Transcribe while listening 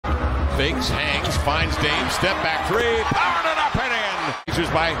Fakes, hangs, finds Dame, step back three, powered it up and in. Pacers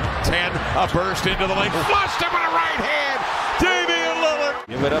by 10, a burst into the lane, flushed him with a right hand. Damian Lillard.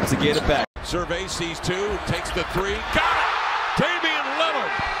 Give it up to get it back. Survey sees two, takes the three, got it. Damian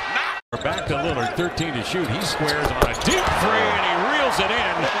Lillard. We're back to Lillard, 13 to shoot. He squares on a deep three and he reels it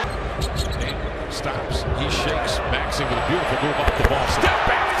in. Dame stops, he shakes, Maxey with a beautiful move off the ball. Step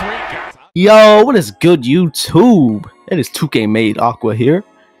back three, got it. Yo, what is good, YouTube? It is 2K Made Aqua here.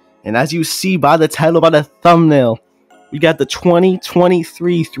 And as you see by the title, by the thumbnail, we got the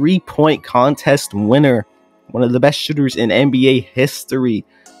 2023 3-point contest winner. One of the best shooters in NBA history.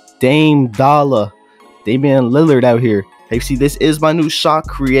 Damian Lillard out here. Hey, see, this is my new shot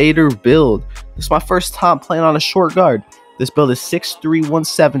creator build. This is my first time playing on a short guard. This build is 6'3",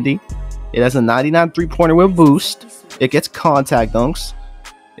 170. It has a 99 3-pointer with boost. It gets contact dunks.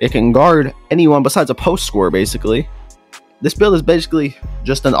 It can guard anyone besides a post scorer, basically. This build is basically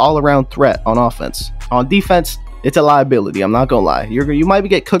just an all-around threat on offense. On defense, it's a liability. I'm not gonna lie. You might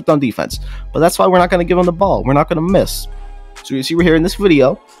get cooked on defense, but that's why we're not gonna give him the ball. We're not gonna miss. So you see, we're here in this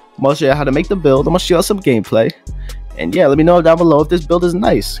video. I'm gonna show you how to make the build. I'm gonna show you some gameplay, and yeah, let me know down below if this build is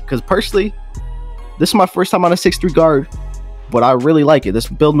nice. Because personally, this is my first time on a 6'3" guard, but I really like it. This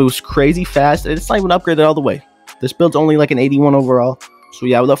build moves crazy fast, and it's not even upgraded all the way. This build's only like an 81 overall. So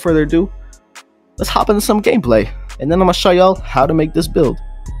yeah, without further ado, let's hop into some gameplay, and then I'm gonna show y'all how to make this build.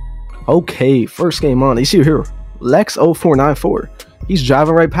 Okay, first game on. You see here, Lex0494. He's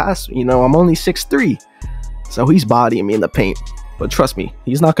driving right past me. You know, I'm only 6'3", so he's bodying me in the paint. But trust me,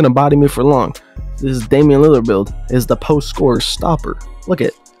 he's not gonna body me for long. This is Damian Lillard build. Is the post scorer stopper. Look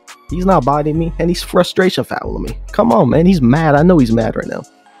at, he's not bodying me, and he's frustration fouling me. Come on, man, he's mad. I know he's mad right now.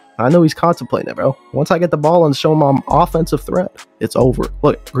 I know he's contemplating it, bro. Once I get the ball and show him I'm offensive threat, it's over.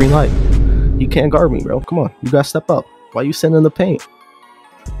 Look, green light. You can't guard me, bro. Come on, you gotta step up. Why you sitting in the paint?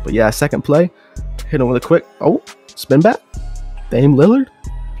 But yeah, second play, hit him with a quick, oh, spin back. Dame Lillard.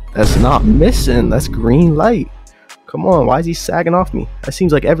 That's not missing. That's green light. Come on, why is he sagging off me? That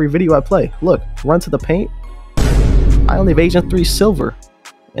seems like every video I play. Look, run to the paint. I only have Agent 3 silver,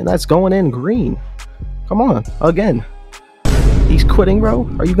 and that's going in green. Come on, again. He's quitting, bro.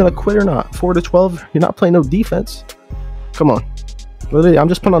 Are you gonna quit or not? 4 to 12. You're not playing no defense. Come on. Literally, I'm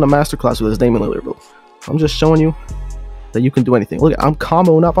just putting on a masterclass with this Damian Lillard build. I'm just showing you that you can do anything. Look, I'm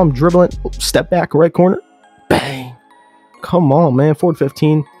comboing up. I'm dribbling. Oh, step back, right corner. Bang. Come on, man. 4 to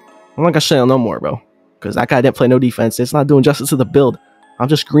 15. I'm not gonna show you no more, bro, because that guy didn't play no defense. It's not doing justice to the build. I'm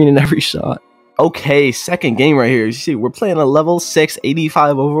just greening every shot. Okay, second game right here. You see, we're playing a level 6,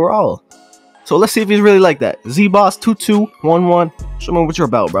 85 overall. So let's see if he's really like that. Z-Boss 2211. Show me what you're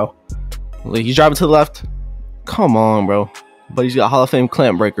about, bro. Like, he's driving to the left. Come on, bro. But he's got Hall of Fame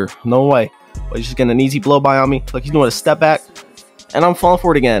clamp breaker. No way. But he's just getting an easy blow by on me. Like, he's doing a step back. And I'm falling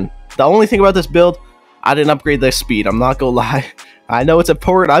for it again. The only thing about this build, I didn't upgrade the speed. I'm not gonna lie. I know it's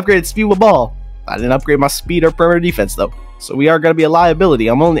important. I upgraded speed with ball. I didn't upgrade my speed or perimeter defense, though. So we are gonna be a liability.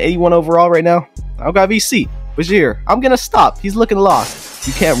 I'm only 81 overall right now. I've got VC. But here, I'm gonna stop. He's looking lost.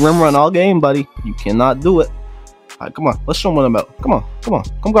 You can't rim run all game, buddy. You cannot do it. All right, come on. Let's show him what I'm about. Come on. Come on.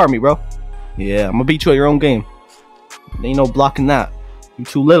 Come guard me, bro. Yeah, I'm gonna beat you at your own game. Ain't no blocking that. You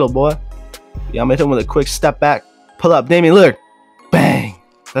too little, boy. Yeah, I'm gonna hit him with a quick step back. Pull up, Damian Lillard. Bang.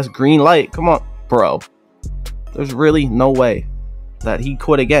 That's green light. Come on, bro. There's really no way that he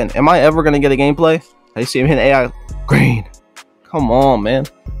quit again. Am I ever gonna get a gameplay? I see him hitting AI. Green. Come on, man.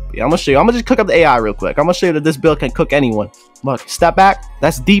 Yeah, I'm gonna show you. I'm gonna just cook up the AI real quick. I'm gonna show you that this build can cook anyone. Look, step back.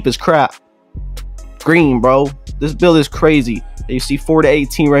 That's deep as crap. Green, bro. This build is crazy. You see 4 to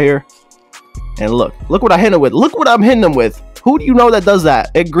 18 right here. And look what I hit him with. Look what I'm hitting him with. Who do you know that does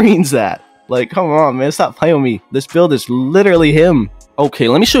that? It greens that. Like, come on, man. Stop playing with me. This build is literally him. Okay,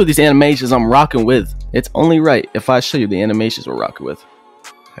 let me show you these animations I'm rocking with. It's only right if I show you the animations we're rocking with.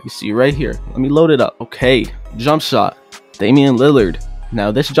 You see right here. Let me load it up. Okay, jump shot. Damian Lillard. Now,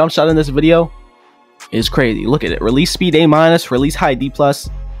 this jump shot in this video is crazy. Look at it. Release speed A-, release height D+, A+,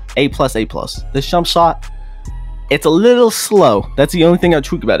 A+. This jump shot, it's a little slow. That's the only thing I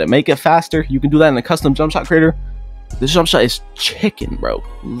tweak about it. Make it faster. You can do that in a custom jump shot creator. This jump shot is chicken, bro.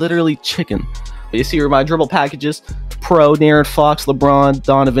 Literally chicken. But you see here my dribble packages. Pro, Darren Fox, LeBron,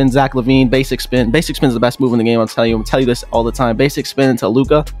 Donovan, Zach LaVine, basic spin. Basic spin is the best move in the game, I'm telling you. I'm telling you this all the time. Basic spin into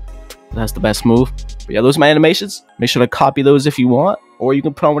Luka. That's the best move. But yeah, those are my animations. Make sure to copy those if you want, or you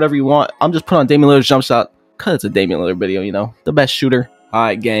can put on whatever you want. I'm just putting on Damian Lillard's jump shot because it's a Damian Lillard video, you know, the best shooter. All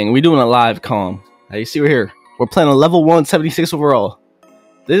right, gang, we're doing a live comm. Now, you see we're here. We're playing a level 1, 76 overall.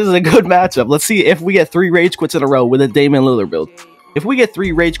 This is a good matchup. Let's see if we get 3 rage quits in a row with a Damian Lillard build. If we get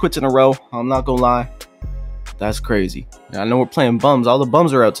 3 rage quits in a row, I'm not gonna lie, That's crazy. And I know we're playing bums. All the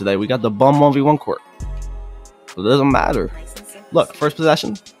bums are out today. We got the bum 1v1 court. So it doesn't matter. Look, first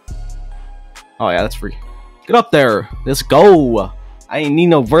possession. Oh, yeah, that's free. Get up there. Let's go. I ain't need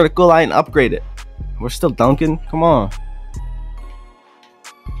no vertical. I ain't upgrade it. We're still dunking. Come on.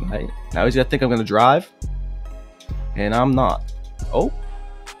 Right. Now he's going to think I'm going to drive. And I'm not. Oh.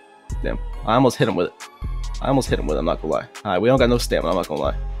 Damn. I almost hit him with it. I'm not going to lie. All right, we don't got no stamina. I'm not going to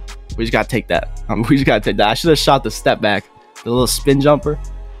lie. We just got to take that. We just got to take that. I should have shot the step back. The little spin jumper.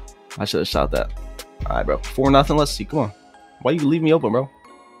 I should have shot that. All right, bro. 4-0. Let's see. Come on. Why you leave me open, bro?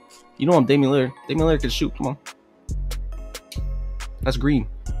 You know I'm Damian Lillard. Damian Lillard can shoot. Come on. That's green.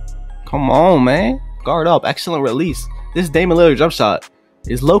 Come on, man. Guard up. Excellent release. This Damian Lillard jump shot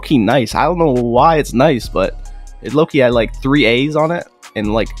is low-key nice. I don't know why it's nice, but it low-key had like 3 A's on it.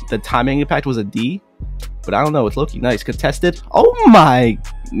 And like the timing impact was a D. But I don't know. It's low-key nice. Contested. Oh my.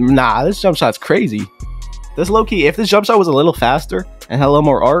 Nah, this jump shot's crazy. This low-key, if this jump shot was a little faster and had a little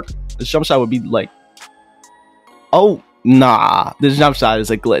more arc, this jump shot would be like... Oh, nah. This jump shot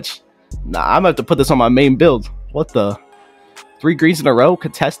is a glitch. Nah, I'm gonna have to put this on my main build. What the? 3 greens in a row?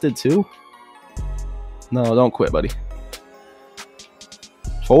 Contested too? No, don't quit, buddy.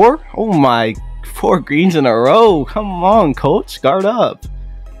 4? Oh my. 4 greens in a row. Come on, coach. Guard up.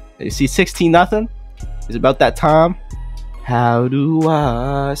 You see 16-0? It's about that time. How do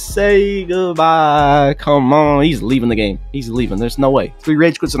I say goodbye? Come on. He's leaving the game. He's leaving. There's no way. 3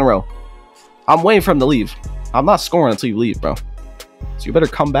 rage quits in a row. I'm waiting for him to leave. I'm not scoring until you leave, bro. So you better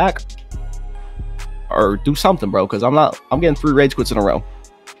come back or do something, bro, because I'm getting 3 rage quits in a row.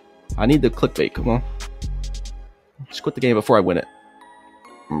 I need the clickbait. Come on. Just quit the game before I win it.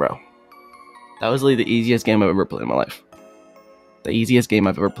 Bro. That was literally the easiest game I've ever played in my life. The easiest game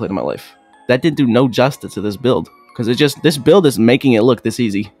I've ever played in my life. That didn't do no justice to this build. Because this build is making it look this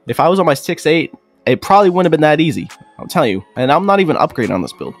easy. If I was on my 6'8", it probably wouldn't have been that easy. I'm telling you. And I'm not even upgrading on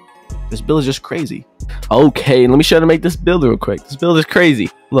this build. This build is just crazy. Okay, let me show you how to make this build real quick. This build is crazy.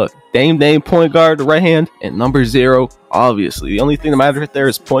 Look, Dame, point guard, the right hand, and number 0, obviously. The only thing that matters right there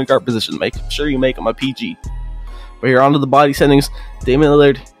is point guard position. Make sure you make him a PG. But here, onto the body settings. Damian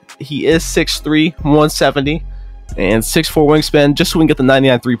Lillard, he is 6'3", 170, and 6'4" wingspan, just so we can get the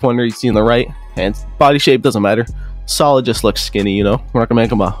 99 3-pointer you see on the right. And body shape doesn't matter. Solid just looks skinny, you know. We're not going to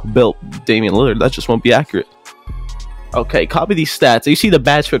make him a built Damian Lillard. That just won't be accurate. Okay, copy these stats. You see the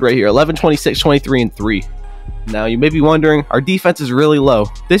badge fit right here, 11, 26, 23, and 3. Now, you may be wondering, our defense is really low.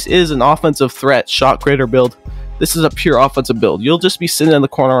 This is an offensive threat shot creator build. This is a pure offensive build. You'll just be sitting in the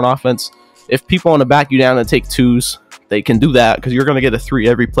corner on offense. If people want to back you down and take 2s, they can do that because you're going to get a 3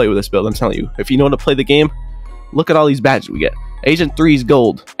 every play with this build, I'm telling you. If you know how to play the game, look at all these badges we get. Agent 3's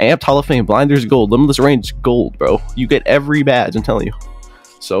gold. Amped Hall of Fame. Blinders gold. Limitless range gold, bro. You get every badge, I'm telling you.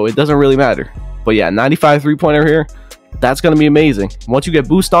 So it doesn't really matter. But yeah, 95 3-pointer here. That's going to be amazing. Once you get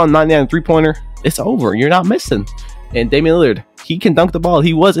boost on 99 3-pointer, it's over. You're not missing. And Damian Lillard, he can dunk the ball.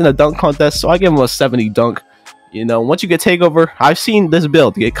 He was in a dunk contest, so I give him a 70 dunk. You know, once you get takeover, I've seen this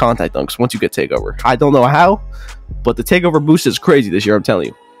build get contact dunks once you get takeover. I don't know how, but the takeover boost is crazy this year, I'm telling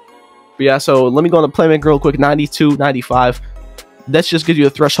you. But yeah, so let me go on the playmaker real quick. 92, 95. That just gives you a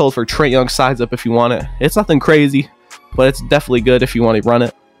threshold for Trae Young size up if you want it. It's nothing crazy, but it's definitely good if you want to run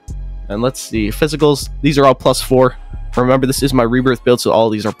it. And let's see, physicals, these are all +4. Remember, this is my rebirth build, so all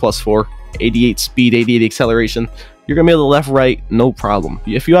these are +4. 88 speed, 88 acceleration. You're going to be able to left, right, no problem.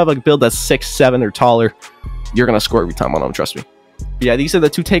 If you have a build that's 6'7" or taller, you're going to score every time on them, trust me. But yeah, these are the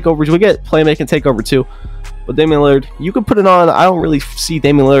 2 takeovers. We get playmaking takeover too. But Damian Lillard, you can put it on. I don't really see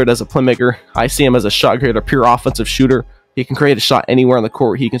Damian Lillard as a playmaker. I see him as a shot creator, a pure offensive shooter. He can create a shot anywhere on the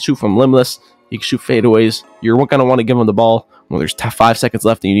court. He can shoot from limitless. He can shoot fadeaways. You're going to want to give him the ball when there's 5 seconds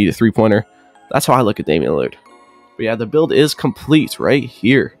left and you need a 3-pointer. That's how I look at Damian Lillard. But yeah, the build is complete right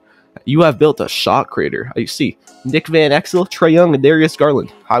here. You have built a shot creator. You see Nick Van Exel, Trae Young, and Darius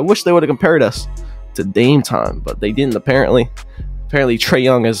Garland. I wish they would have compared us to Dame time, but they didn't apparently. Apparently Trae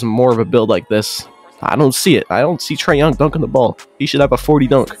Young has more of a build like this. I don't see it. I don't see Trae Young dunking the ball. He should have a 40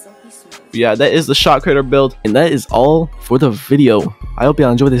 dunk. But yeah, that is the shot creator build, and that is all for the video. I hope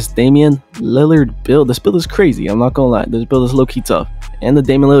y'all enjoy this Damian Lillard build. This build is crazy. I'm not gonna lie. This build is low-key tough, and the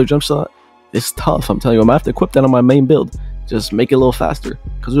Damian Lillard jump shot is tough. I'm telling you, I'm gonna have to equip that on my main build. Just make it a little faster,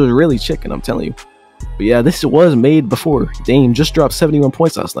 because it was really chicken, I'm telling you. But yeah, this was made before Dame just dropped 71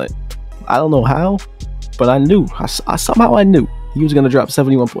 points last night. I don't know how, but I knew. Somehow I knew he was gonna drop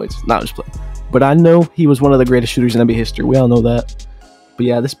 71 points. Not just playing, but I know he was one of the greatest shooters in NBA history. We all know that. But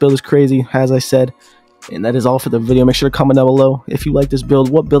yeah, this build is crazy, as I said. And that is all for the video. Make sure to comment down below if you like this build,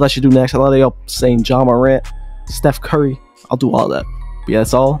 what build I should do next. A lot of y'all saying Ja Morant, Steph Curry. I'll do all that. But yeah,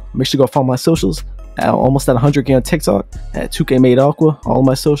 that's all. Make sure to go follow my socials. almost at 100K on TikTok, at 2K Made Aqua, all of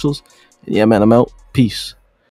my socials. And yeah, man, I'm out. Peace.